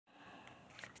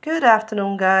Good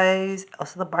afternoon, guys.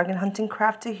 Also, the bargain hunting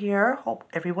crafter here. Hope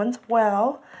everyone's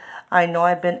well. I know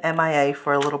I've been MIA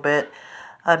for a little bit.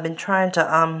 I've been trying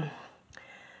to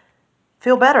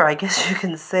feel better, I guess you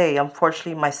can say.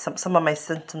 Unfortunately, some of my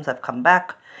symptoms have come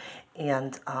back,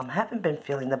 and haven't been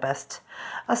feeling the best.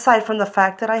 Aside from the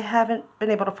fact that I haven't been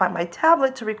able to find my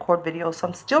tablet to record videos, so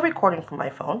I'm still recording from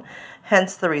my phone.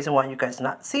 Hence, the reason why you guys are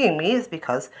not seeing me is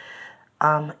because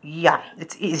yeah,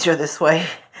 it's easier this way.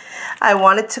 I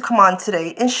wanted to come on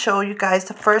today and show you guys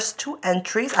the first two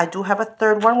entries. I do have a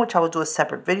third one, which I will do a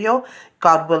separate video,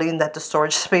 God willing that the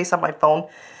storage space on my phone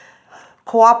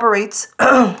cooperates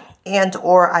and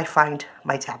or I find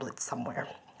my tablet somewhere.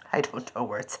 I don't know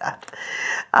where it's at.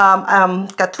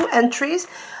 Got two entries.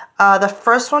 The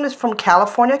first one is from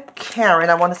California,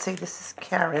 Karen. I want to say this is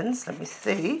Karen's. Let me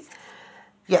see.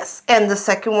 Yes, and the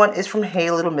second one is from Hey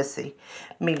Little Missy,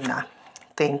 Mina.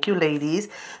 Thank you, ladies.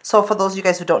 So for those of you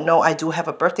guys who don't know, I do have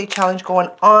a birthday challenge going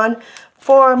on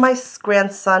for my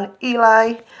grandson,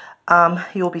 Eli.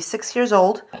 He will be 6 years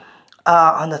old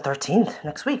on the 13th,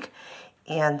 next week.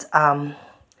 And I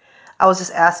was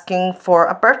just asking for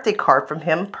a birthday card from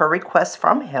him, per request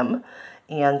from him.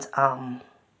 And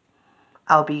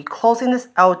I'll be closing this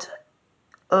out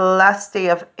last day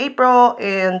of April,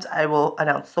 and I will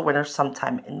announce the winner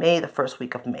sometime in May, the first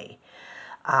week of May.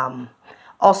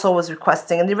 Also was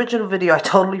requesting, in the original video I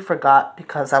totally forgot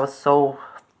because I was so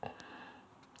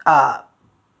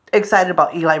excited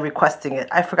about Eli requesting it.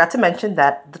 I forgot to mention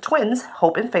that the twins,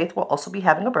 Hope and Faith, will also be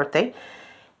having a birthday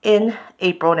in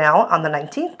April now on the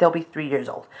 19th. They'll be 3 years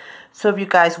old. So if you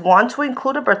guys want to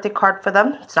include a birthday card for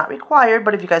them, it's not required,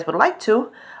 but if you guys would like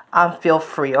to, feel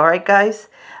free. All right, guys?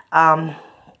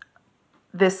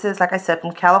 This is, like I said,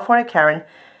 from California, Karen,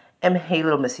 and Hey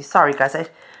Little Missy. Sorry, guys.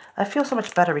 I feel so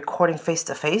much better recording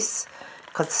face-to-face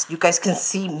because you guys can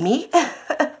see me.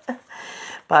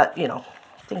 But, you know,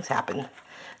 things happen.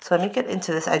 So let me get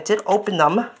into this. I did open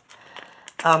them.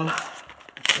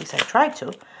 At least I tried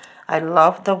to. I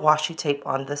love the washi tape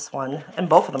on this one. And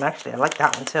both of them, actually. I like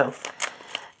that one, too.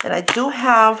 And I do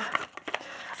have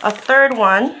a third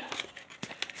one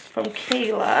from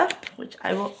Kayla, which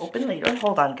I will open later.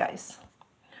 Hold on, guys.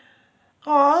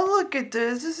 Oh, look at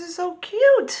this. This is so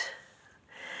cute.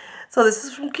 So this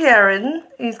is from Karen.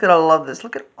 He's going to love this.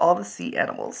 Look at all the sea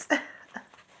animals.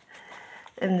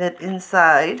 And then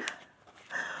inside.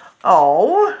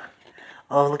 Oh,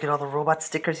 look at all the robot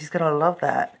stickers. He's going to love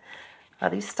that. Are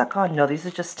these stuck on? No, these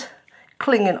are just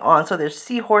clinging on. So there's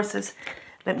seahorses.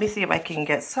 Let me see if I can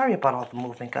get... Sorry about all the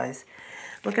movement, guys.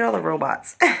 Look at all the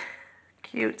robots.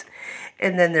 Cute.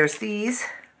 And then there's these,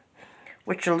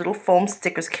 which are little foam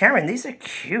stickers. Karen, these are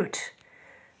cute.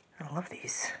 I love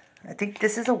these. I think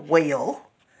this is a whale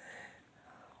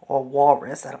or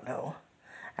walrus. I don't know.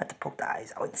 I have to poke the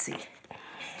eyes out and see.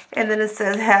 And then it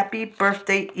says, Happy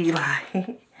Birthday,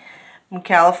 Eli. From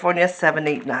California,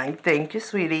 789. Thank you,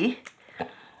 sweetie.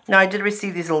 Now, I did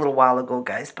receive these a little while ago,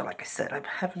 guys. But like I said, I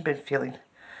haven't been feeling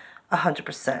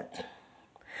 100%.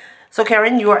 So,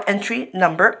 Karen, you are entry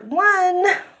number 1.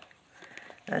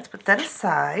 Let's put that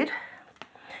aside.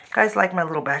 You guys like my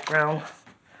little background?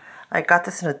 I got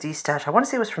this in a D-stash. I want to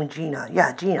say it was from Gina.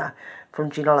 Yeah, Gina. From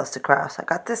Gina Loves to Crafts. I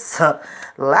got this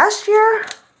last year.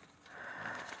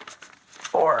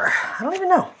 Or, I don't even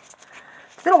know.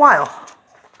 It's been a while.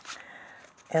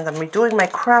 And I'm redoing my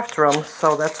craft room,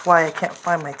 so that's why I can't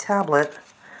find my tablet.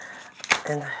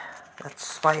 And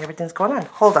that's why everything's going on.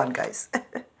 Hold on, guys.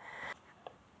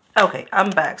 Okay, I'm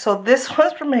back. So this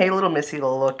was from Hey Little Missy.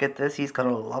 Look at this. He's going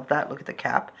to love that. Look at the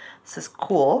cap. This is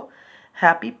cool.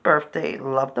 Happy birthday.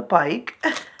 Love the bike.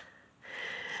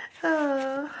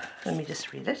 Let me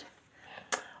just read it.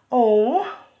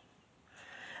 Oh.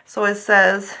 So it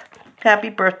says, Happy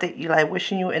birthday, Eli.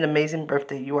 Wishing you an amazing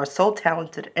birthday. You are so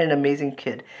talented and an amazing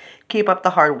kid. Keep up the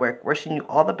hard work. Wishing you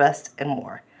all the best and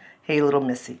more. Hey Little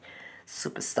Missy.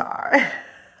 Superstar.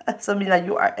 So, Mina,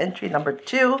 you are entry number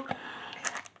 2.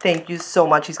 Thank you so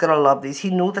much. He's going to love these. He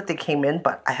knew that they came in,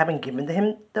 but I haven't given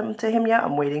them to him yet.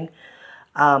 I'm waiting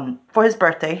for his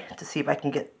birthday to see if I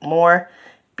can get more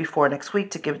before next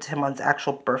week to give it to him on his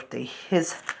actual birthday.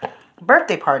 His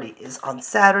birthday party is on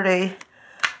Saturday.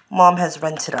 Mom has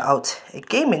rented out a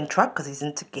gaming truck because he's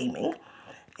into gaming.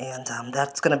 And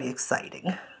that's going to be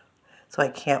exciting. So I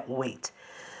can't wait.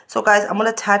 So, guys, I'm going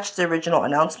to attach the original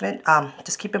announcement.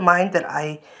 Just keep in mind that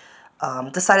I...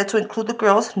 decided to include the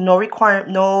girls. Not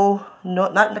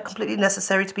completely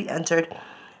necessary to be entered.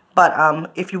 But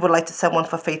if you would like to send one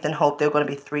for Faith and Hope, they're going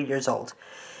to be 3 years old.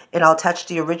 And I'll attach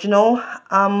the original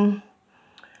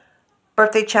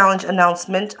birthday challenge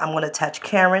announcement. I'm going to attach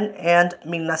Karen and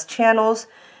Mina's channels.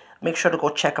 Make sure to go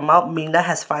check them out. Mina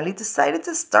has finally decided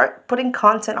to start putting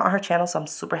content on her channel, so I'm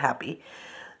super happy.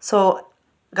 So,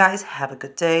 guys, have a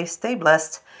good day. Stay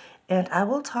blessed. And I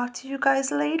will talk to you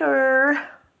guys later.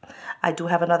 I do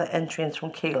have another entrance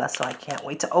from Kayla, so I can't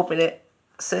wait to open it.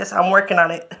 Sis, I'm working on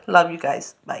it. Love you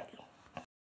guys. Bye.